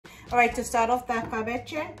All right, to start off the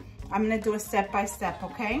escabeche, I'm gonna do a step-by-step,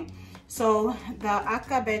 okay? So the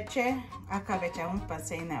escabeche, I hope I'm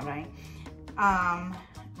saying that right,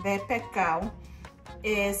 de pescado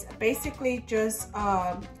is basically just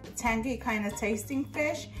a tangy kind of tasting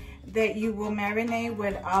fish that you will marinate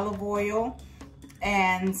with olive oil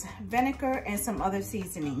and vinegar and some other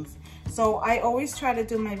seasonings. So I always try to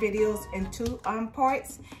do my videos in two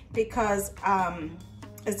parts because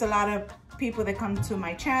it's a lot of people that come to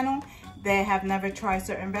my channel that have never tried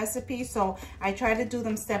certain recipes. So I try to do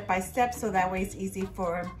them step by step so that way it's easy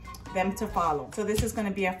for them to follow. So this is gonna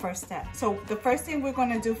be our first step. So the first thing we're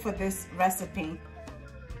gonna do for this recipe,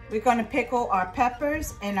 we're gonna pickle our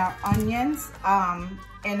peppers and our onions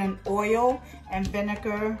in an oil and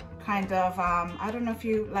vinegar kind of, I don't know if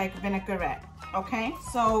you like vinaigrette, okay?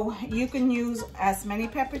 So you can use as many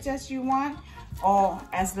peppers as you want or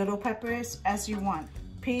as little peppers as you want.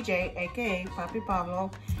 PJ, aka Papi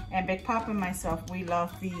Pablo, and Big Papa and myself, we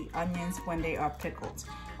love the onions when they are pickled,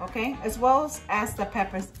 okay? As well as the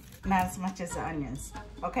peppers, not as much as the onions,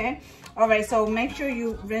 okay? All right, so make sure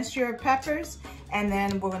you rinse your peppers and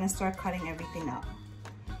then we're gonna start cutting everything up.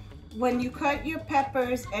 When you cut your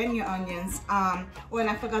peppers and your onions, when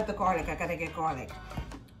I forgot the garlic, I gotta get garlic.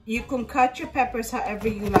 You can cut your peppers however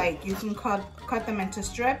you like. You can cut them into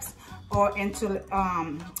strips or into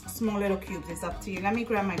small little cubes. It's up to you. Let me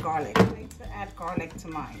grab my garlic. I like to add garlic to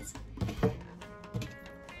mine.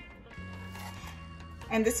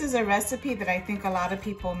 And this is a recipe that I think a lot of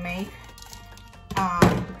people make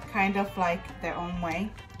kind of like their own way.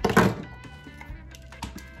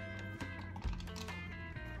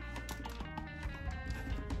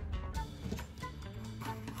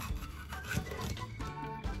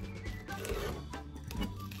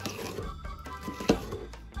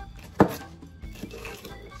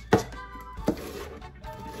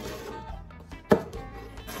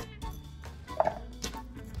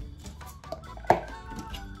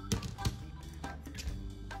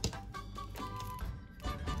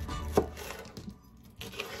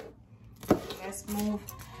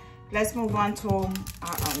 Let's move on to our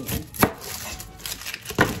onion.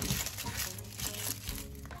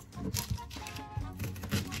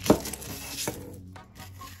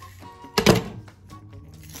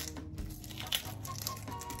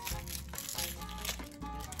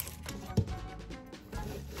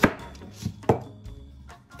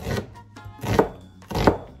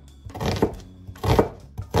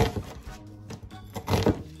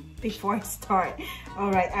 Before I start,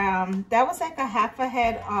 all right, that was like a half a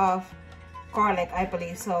head of garlic, I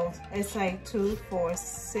believe. So it's like 2, 4,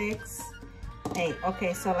 6, 8.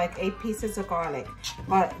 Okay, so like 8 pieces of garlic,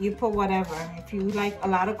 but you put whatever. If you like a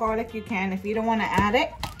lot of garlic, you can. If you don't want to add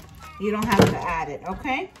it, you don't have to add it,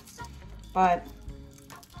 okay? But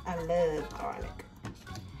I love garlic,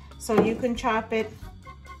 so you can chop it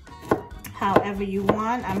however you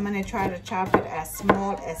want. I'm gonna try to chop it as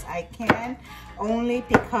small as I can, only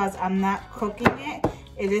because I'm not cooking it.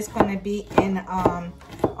 It is gonna be in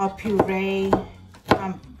a puree,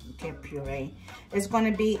 puree. It's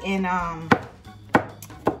gonna be in a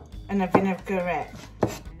vinaigrette.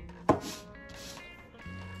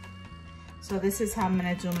 So this is how I'm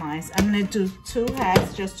gonna do mine. I'm gonna do 2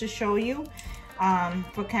 heads just to show you.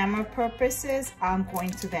 For camera purposes, I'm going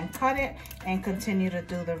to then cut it and continue to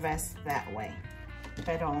do the rest that way.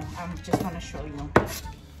 But I'm just gonna show you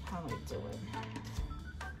how I do it.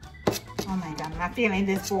 Oh my God, I'm not feeling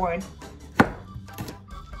this board.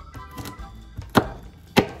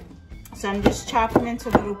 So I'm just chopping into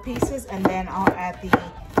little pieces, and then I'll add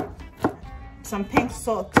some pink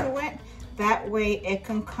salt to it. That way it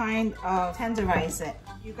can kind of tenderize it.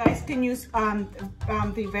 You guys can use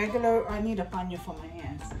the regular, I need a panyo for my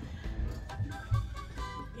hands.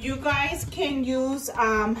 You guys can use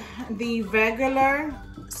the regular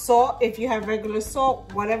salt if you have regular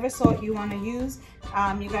salt, whatever salt you want to use.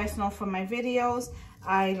 You guys know from my videos,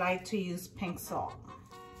 I like to use pink salt.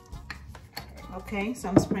 Okay, so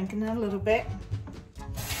I'm sprinkling it a little bit.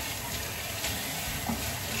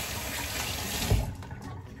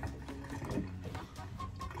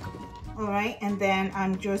 All right, and then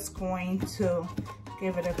I'm just going to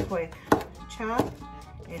give it a quick chop.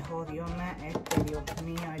 Dios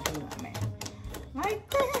mío, ayúdame. Like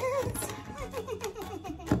this.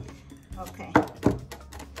 Okay.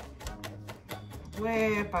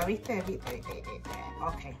 Huepa, ¿viste?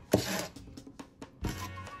 Okay.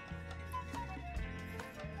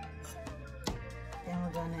 Then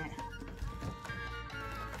we're gonna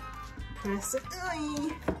press it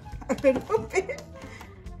a little bit.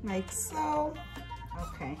 Like so.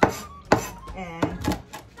 Okay. And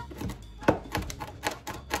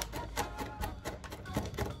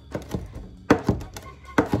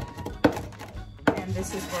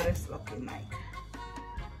this is what it's looking like.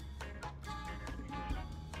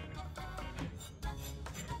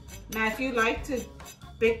 Now, if you like to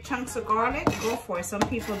big chunks of garlic, go for it. Some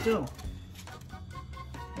people do.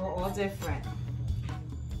 We're all different.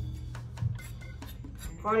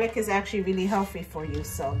 Garlic is actually really healthy for you,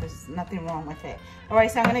 so there's nothing wrong with it. All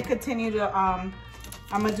right, so I'm gonna continue to, I'm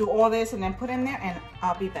gonna do all this and then put in there, and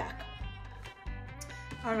I'll be back.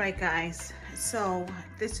 All right, guys, so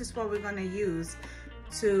this is what we're gonna use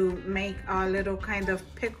to make our little kind of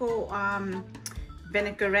pickle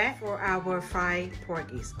vinaigrette for our fried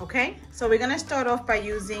porgies, okay? So we're gonna start off by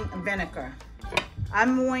using vinegar.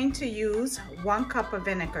 I'm going to use 1 cup of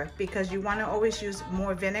vinegar because you wanna always use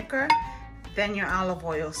more vinegar than your olive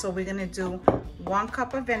oil. So we're gonna do 1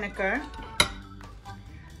 cup of vinegar.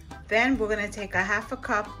 Then we're gonna take a 1/2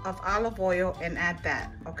 cup of olive oil and add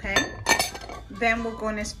that, okay? Then we're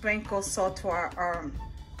gonna sprinkle salt to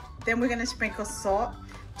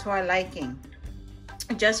our liking.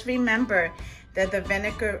 Just remember that the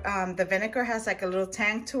vinegar has like a little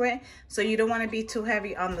tang to it, so you don't want to be too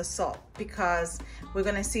heavy on the salt because we're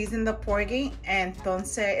going to season the porgy, and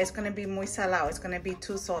entonces it's going to be muy salado. It's going to be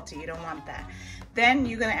too salty. You don't want that. Then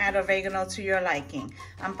you're going to add oregano to your liking.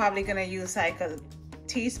 I'm probably going to use like a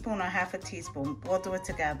teaspoon or 1/2 teaspoon. We'll do it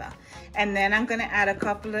together. And then I'm going to add a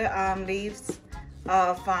couple of leaves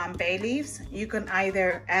of bay leaves. You can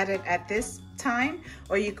either add it at this time,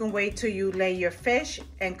 or you can wait till you lay your fish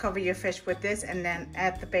and cover your fish with this and then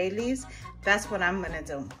add the bay leaves. That's what I'm gonna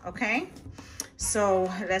do, okay? So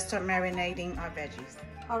let's start marinating our veggies.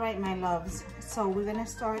 All right, my loves, so we're gonna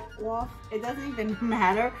start off. It doesn't even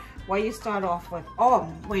matter what you start off with. Oh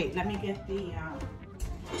wait, let me get the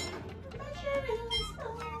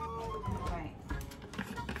all right.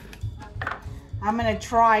 I'm gonna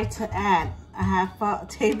try to add a 1/2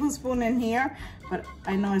 tablespoon in here, but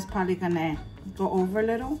I know it's probably gonna go over a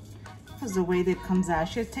little because the way that it comes out. I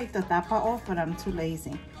should take the tapa off, but I'm too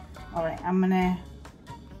lazy. All right, I'm gonna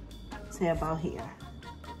say about here.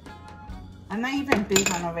 I'm not even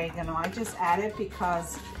big on oregano. I just add it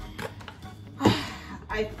because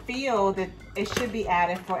I feel that it should be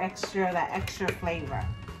added for that extra flavor,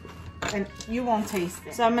 and you won't taste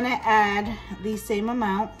it. So I'm gonna add the same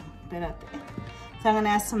amount. So I'm gonna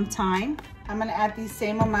add some thyme. I'm gonna add the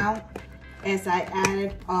same amount as I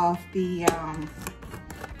added of the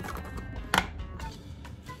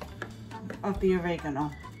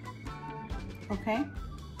oregano, okay?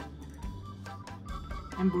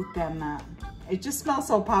 And boot them that. It just smells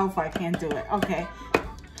so powerful, I can't do it. Okay.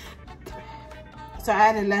 So I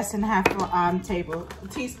added less than 1/2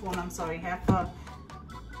 teaspoon. I'm sorry,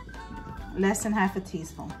 less than 1/2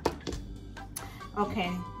 teaspoon.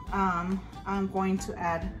 Okay. I'm going to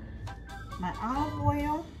add my olive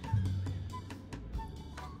oil.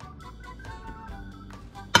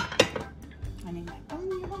 I need my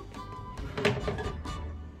onion.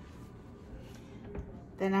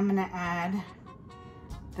 Then I'm gonna add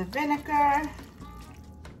the vinegar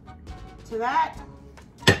to that.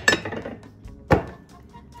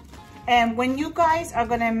 And when you guys are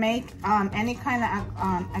gonna make any kind of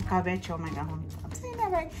escabeche, oh my God, I'm saying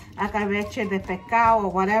that right, escabeche de pesco or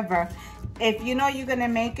whatever, if you know you're gonna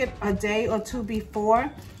make it a day or 2 before,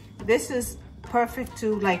 this is perfect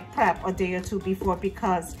to like prep a day or 2 before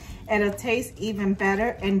because it'll taste even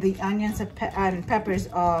better, and the onions and peppers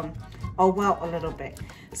will wilt a little bit.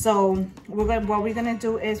 So what we're gonna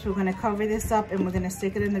do is we're gonna cover this up and we're gonna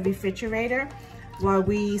stick it in the refrigerator while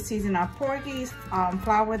we season our porgies,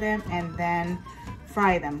 flour them, and then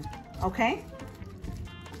fry them, okay?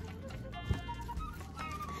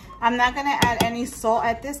 I'm not gonna add any salt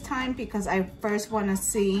at this time because I first wanna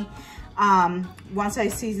see, once I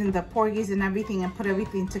season the porgies and everything and put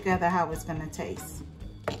everything together, how it's gonna taste.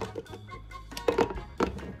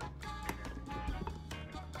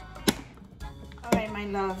 All right, my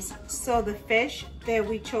loves. So the fish that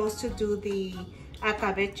we chose to do the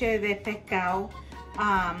escabeche de pesco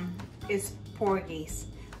is porgies.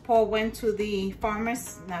 Paul went to the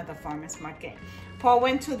market. Paul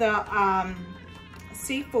went to the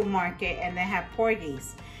seafood market and they had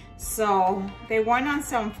porgies. So they weren't on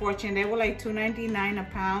sale, unfortunately. They were like $2.99 a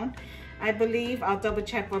pound, I believe. I'll double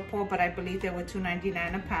check with Paul, but I believe they were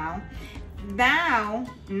 $2.99 a pound. Now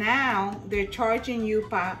they're charging you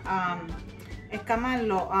to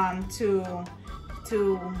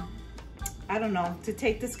I don't know, to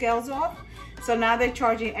take the scales off. So now they're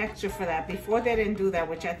charging extra for that. Before they didn't do that,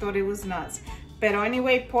 which I thought it was nuts. But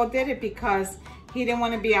anyway, Paul did it because he didn't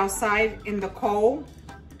want to be outside in the cold,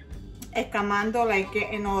 escamando, like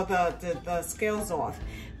getting all the scales off.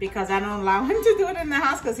 Because I don't allow him to do it in the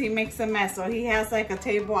house because he makes a mess. So he has like a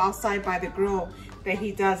table outside by the grill that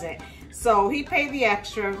he does it. So he paid the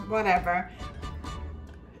extra, whatever.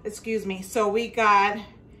 Excuse me. So we got,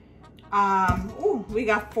 we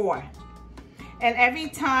got 4. And every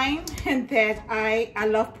time that I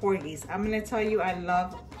love porgies. I'm gonna tell you, I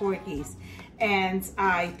love porgies. And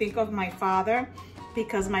I think of my father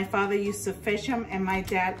because my father used to fish them, and my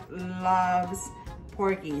dad loves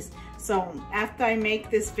porgies. So after I make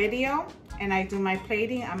this video and I do my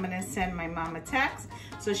plating, I'm gonna send my mom a text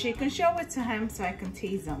so she can show it to him so I can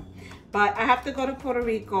tease him. But I have to go to Puerto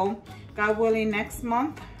Rico, God willing, next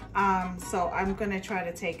month. So I'm gonna try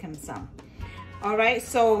to take him some. All right,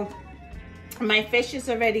 so my fish is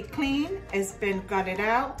already clean. It's been gutted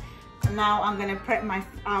out. Now I'm gonna prep my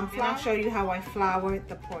flour. I'll show you how I flour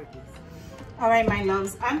the porgies. All right, my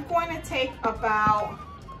loves, I'm going to take about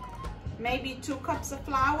maybe 2 cups of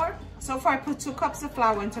flour. So far I put 2 cups of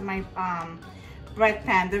flour into my bread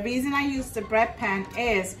pan. The reason I use the bread pan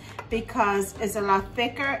is because it's a lot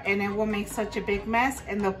thicker and it will make such a big mess,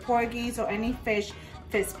 and the porgies or any fish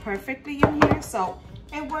fits perfectly in here, so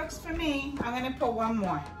it works for me. I'm gonna put 1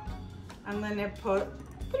 more. I'm gonna put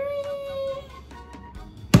 3.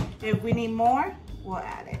 If we need more, we'll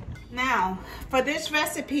add it. Now, for this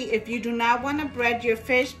recipe, if you do not want to bread your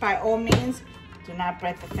fish, by all means, do not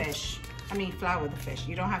bread the fish. I mean, flour the fish.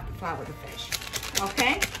 You don't have to flour the fish,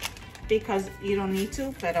 okay? Because you don't need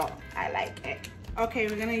to, but I like it. Okay,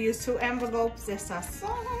 we're gonna use 2 envelopes de sazon.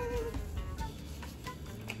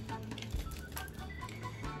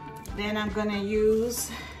 Then I'm gonna use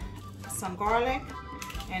some garlic,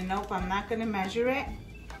 and nope, I'm not gonna measure it.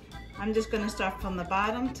 I'm just gonna start from the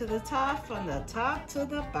bottom to the top, from the top to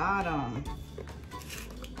the bottom.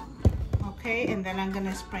 Okay, and then I'm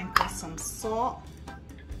gonna sprinkle some salt.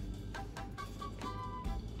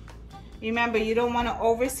 Remember, you don't wanna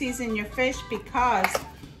over season your fish because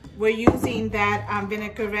we're using that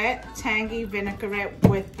vinaigrette, tangy vinaigrette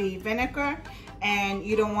with the vinegar, and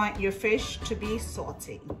you don't want your fish to be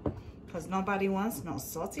salty because nobody wants no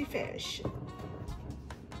salty fish.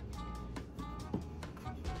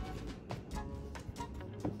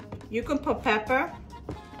 You can put pepper.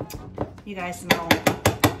 You guys know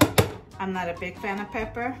I'm not a big fan of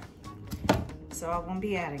pepper, so I won't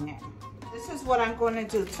be adding it. This is what I'm going to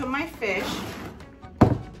do to my fish.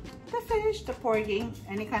 The porgy,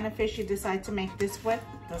 any kind of fish you decide to make this with,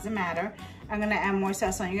 doesn't matter. I'm going to add more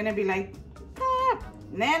sazon. You're going to be like,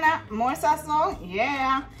 Nena, more sazon?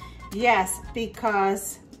 Yeah. Yes,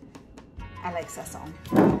 because I like sazon.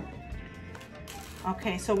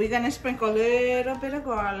 Okay, so we're gonna sprinkle a little bit of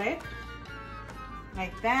garlic,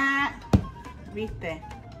 like that, viste?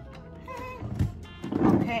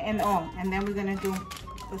 Okay, and then we're gonna do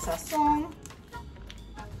the sazon,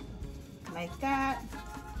 like that.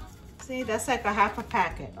 See, that's like a half a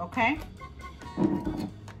packet, okay? A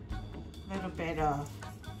little bit of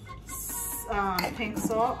pink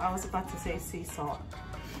salt. I was about to say sea salt.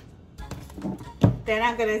 Then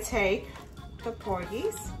I'm gonna take the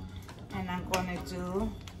porgies, and I'm gonna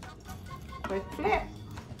do a quick flip.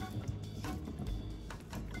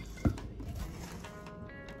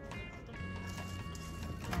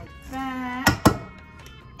 Like that.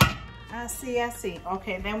 I see.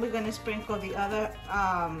 Okay, then we're gonna sprinkle the other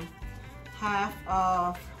half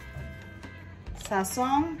of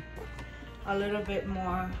sazon, a little bit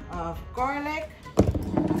more of garlic,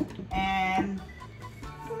 and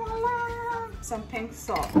voila, some pink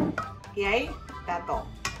salt. Yay, that's all.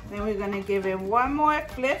 Then we're gonna give it 1 more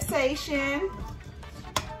flipsation.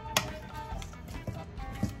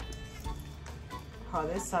 Oh,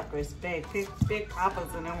 this sucker is big. Big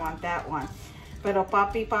Papa's gonna want that one. Pero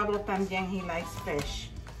Papi Pablo también, he likes fish.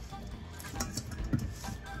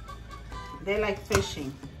 They like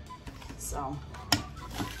fishing, so.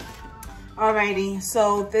 Alrighty,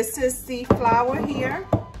 so this is the flour here.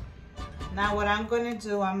 Now what I'm gonna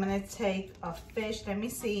do, I'm gonna take a fish. Let me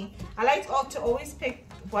see. I like to always pick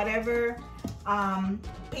whatever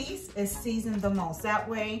piece is seasoned the most. That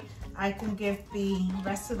way I can give the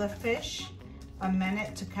rest of the fish a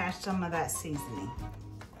minute to catch some of that seasoning.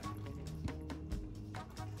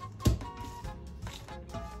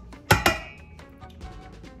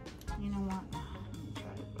 You know what? Let me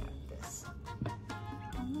try to grab this.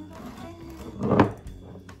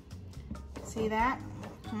 See that?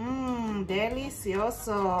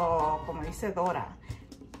 Delicioso, como dice Dora.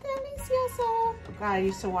 Delicioso. God, I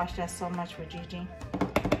used to watch that so much with Gigi.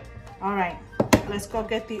 All right, let's go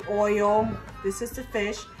get the oil. This is the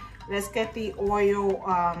fish. Let's get the oil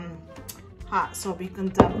hot so we can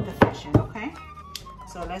dump the fish in, okay?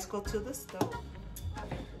 So let's go to the stove.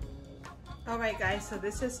 All right, guys, so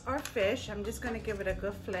this is our fish. I'm just gonna give it a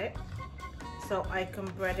good flip so I can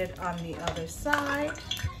bread it on the other side.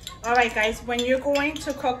 All right, guys, when you're going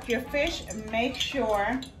to cook your fish, make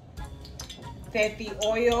sure that the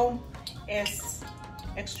oil is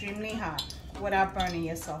extremely hot without burning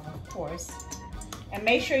yourself, of course. And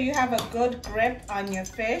make sure you have a good grip on your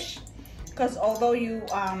fish, because although you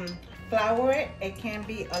flour it, it can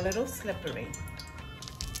be a little slippery.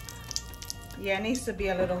 Yeah, it needs to be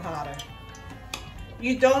a little hotter.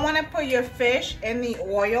 You don't want to put your fish in the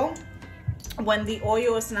oil when the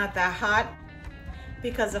oil is not that hot,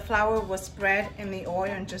 because the flour will spread in the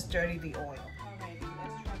oil and just dirty the oil. Alrighty,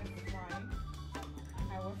 let's try to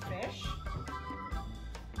fry our fish.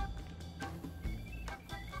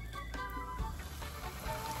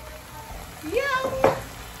 Yum!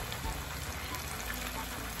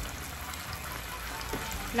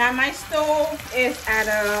 Now my stove is at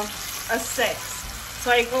a 6,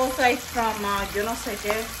 so it goes like from yo no sé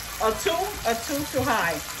qué, a 2 to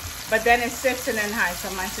high, but then it's 6 and then high, so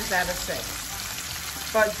mine is at a 6.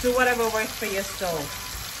 But do whatever works for your stove.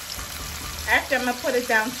 After, I'm gonna put it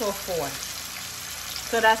down to a 4,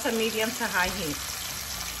 so that's a medium to high heat.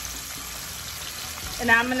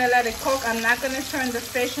 And I'm gonna let it cook. I'm not gonna turn the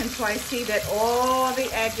fish until I see that all the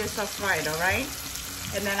edges are fried, all right?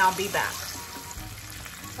 And then I'll be back.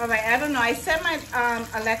 All right, I don't know. I set my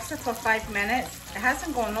Alexa for 5 minutes. It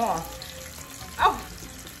hasn't gone off. Oh,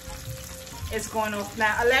 it's going off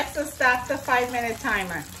now. Alexa, stop the 5-minute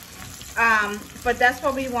timer. But that's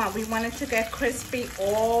what we want. We want it to get crispy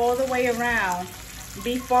all the way around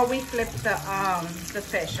before we flip the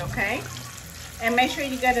fish, okay? And make sure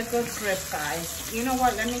you get a good grip, guys. You know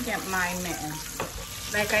what? Let me get my mitten.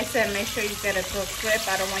 Like I said, make sure you get a good grip.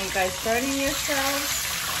 I don't want you guys burning yourselves,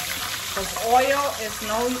 because oil is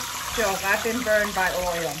no joke. I've been burned by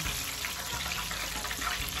oil.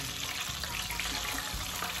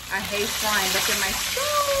 I hate frying. Look at my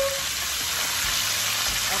stove.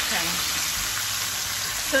 Okay.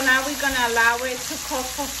 So now we're gonna allow it to cook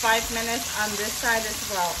for 5 minutes on this side as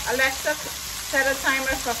well. Alexa, set a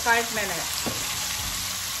timer for 5 minutes.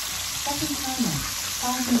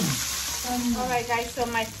 All right, guys, so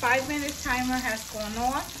my 5-minute timer has gone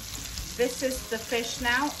off. This is the fish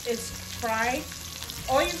now. It's fried.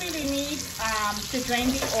 All you really need to drain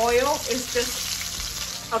the oil is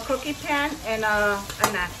just a cookie pan and a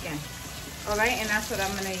napkin. All right, and that's what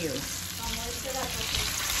I'm gonna use.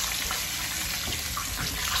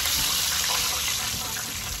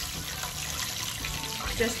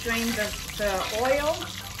 Just drain the oil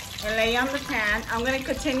and lay on the pan. I'm gonna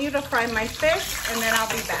continue to fry my fish and then I'll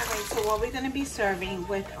be back. Okay, so what we're gonna be serving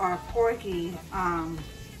with our Porgy,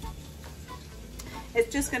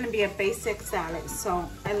 it's just gonna be a basic salad. So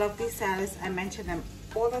I love these salads. I mention them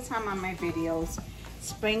all the time on my videos.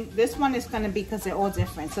 This one is gonna be, because they're all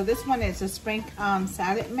different. So this one is a spring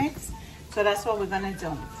salad mix. So that's what we're gonna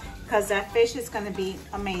do, because that fish is gonna be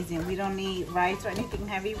amazing. We don't need rice or anything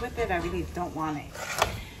heavy with it. I really don't want it.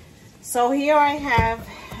 So here I have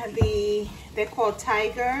they're called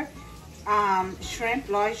tiger shrimp,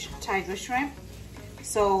 large tiger shrimp.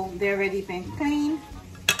 So they're already been cleaned.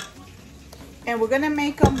 And we're gonna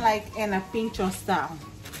make them like in a pincho style.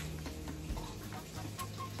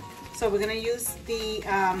 So we're gonna use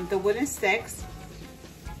the wooden sticks,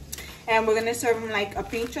 and we're gonna serve them like a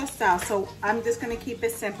pincho style. So I'm just gonna keep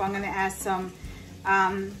it simple. I'm gonna add some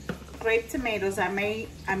grape tomatoes. I may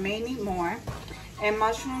need more. And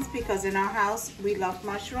mushrooms, because in our house we love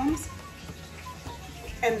mushrooms.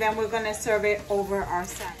 And then we're gonna serve it over our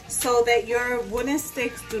salad. So that your wooden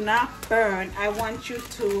sticks do not burn, I want you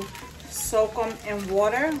to soak them in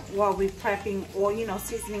water while we're prepping, or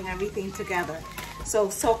seasoning everything together.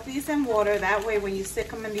 So soak these in water, that way when you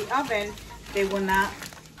stick them in the oven, they will not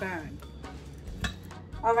burn.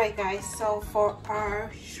 All right, guys, so for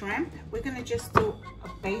our shrimp, we're gonna just do a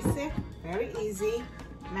basic, very easy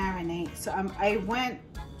marinade. So I went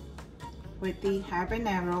with the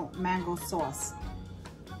habanero mango sauce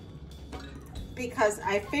because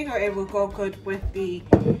I figure it will go good with the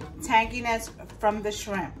tanginess from the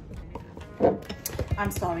shrimp.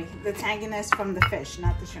 I'm sorry, the tanginess from the fish,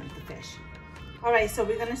 not the shrimp, the fish. All right, so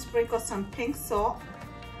we're gonna sprinkle some pink salt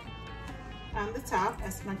on the top,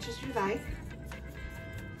 as much as you like.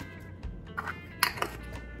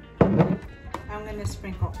 I'm gonna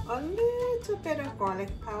sprinkle a little bit of garlic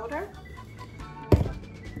powder.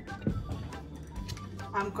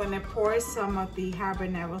 I'm gonna pour some of the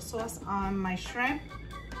habanero sauce on my shrimp.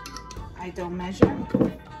 I don't measure,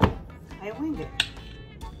 I wing it.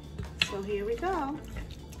 So here we go.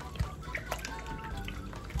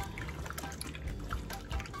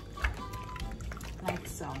 Like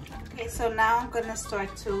so. Okay, so now I'm gonna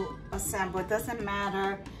start to assemble. It doesn't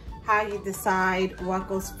matter how you decide what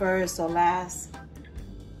goes first or last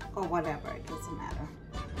or whatever, it doesn't matter.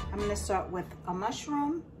 I'm gonna start with a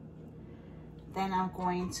mushroom. Then I'm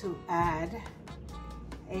going to add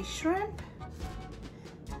a shrimp.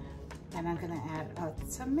 Then I'm gonna add a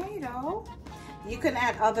tomato. You can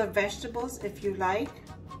add other vegetables if you like.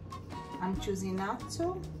 I'm choosing not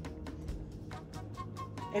to.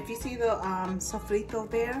 If you see the sofrito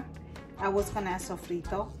there, I was gonna add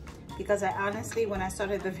sofrito because I honestly, when I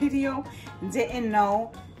started the video, didn't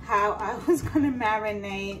know how I was gonna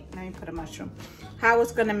marinate. Let me put a mushroom. How I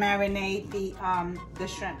was gonna marinate the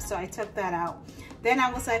shrimp, so I took that out. Then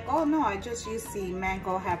I was like, oh no, I just used the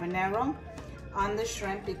mango habanero on the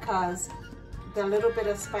shrimp because the little bit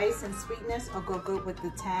of spice and sweetness will go good with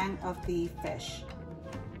the tang of the fish.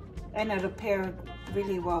 And it'll pair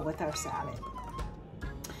really well with our salad.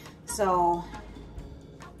 So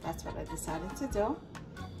that's what I decided to do.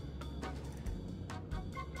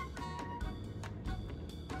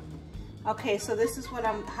 Okay, so this is what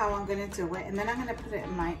how I'm gonna do it, and then I'm gonna put it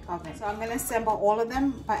in my oven. So I'm gonna assemble all of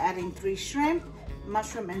them by adding 3 shrimp,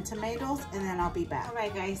 mushroom, and tomatoes, and then I'll be back. All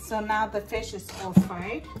right, guys. So now the fish is all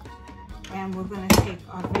fried, and we're gonna take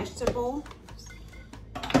our vegetable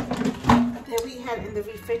that we had in the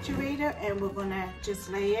refrigerator, and we're gonna just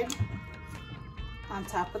lay it on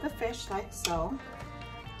top of the fish like so.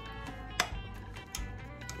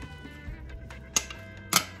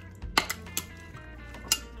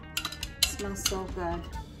 Smells so good.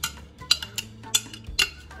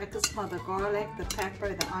 I can smell the garlic, the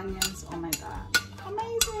pepper, the onions. Oh my God,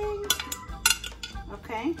 amazing.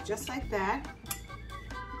 Okay, just like that.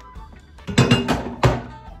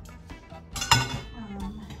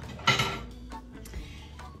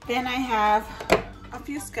 Then I have a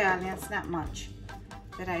few scallions, not much,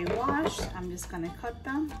 that I washed. I'm just gonna cut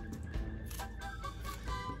them.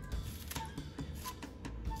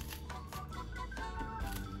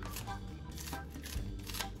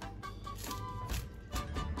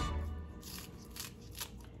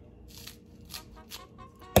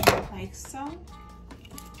 Like so.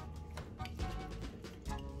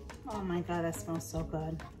 Oh my God, that smells so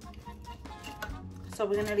good. So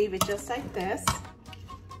we're gonna leave it just like this.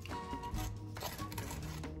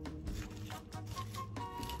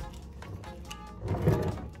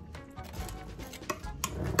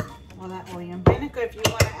 All that oil and vinegar. If you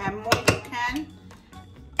want to add more, you can.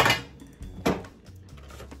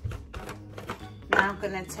 Now I'm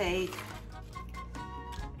gonna take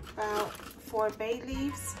about 4 bay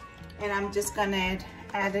leaves, and I'm just gonna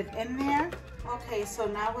add it in there. Okay, so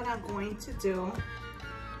now what I'm going to do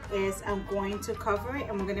is I'm going to cover it,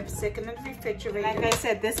 and we're gonna stick it in the refrigerator. Like I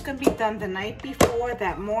said, this can be done the night before,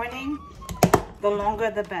 that morning. The longer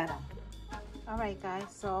the better. All right, guys,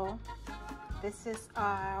 so this is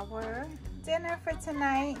our dinner for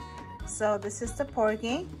tonight. So this is the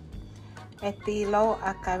porgy, estilo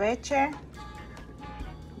escabeche,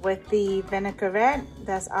 with the vinaigrette.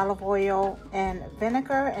 That's olive oil and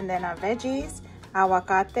vinegar, and then our veggies,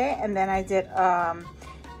 aguacate, and then I did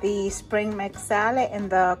the spring mix salad in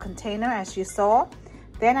the container, as you saw.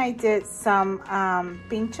 Then I did some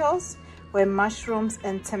pinchos with mushrooms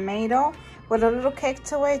and tomato, with a little kick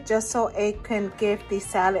to it, just so it can give the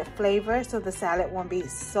salad flavor, so the salad won't be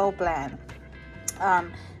so bland.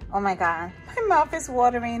 Oh my God, my mouth is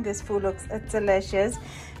watering. This food looks delicious.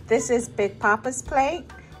 This is Big Papa's plate.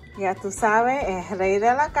 Ya tú sabes, el rey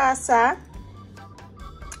de la casa.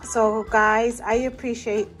 So guys, I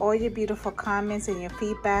appreciate all your beautiful comments and your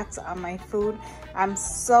feedbacks on my food. I'm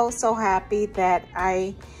so happy that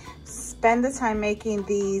I spend the time making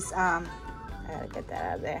these I gotta get that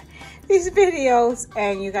out of there, these videos,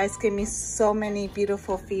 and you guys give me so many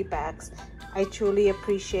beautiful feedbacks. I truly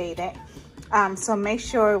appreciate it. So make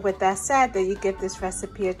sure, with that said, that you give this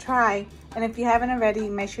recipe a try, and if you haven't already,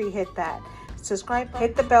 make sure you hit that subscribe button,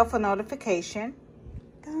 hit the bell for notification,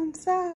 thumbs up.